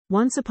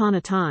Once upon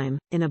a time,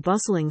 in a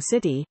bustling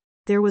city,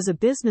 there was a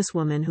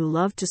businesswoman who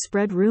loved to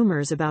spread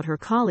rumors about her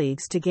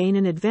colleagues to gain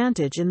an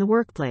advantage in the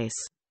workplace.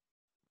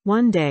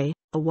 One day,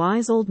 a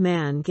wise old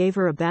man gave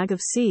her a bag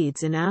of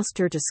seeds and asked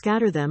her to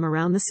scatter them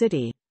around the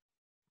city.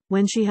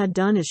 When she had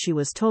done as she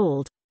was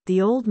told,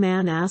 the old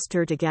man asked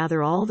her to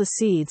gather all the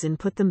seeds and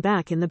put them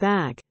back in the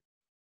bag.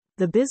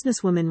 The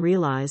businesswoman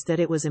realized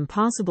that it was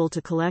impossible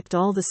to collect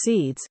all the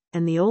seeds,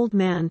 and the old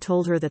man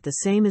told her that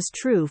the same is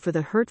true for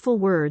the hurtful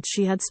words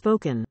she had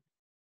spoken.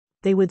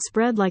 They would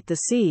spread like the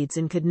seeds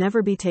and could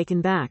never be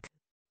taken back.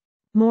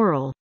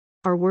 Moral: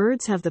 our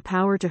words have the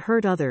power to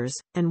hurt others,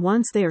 and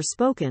once they are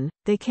spoken,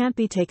 they can't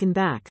be taken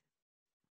back.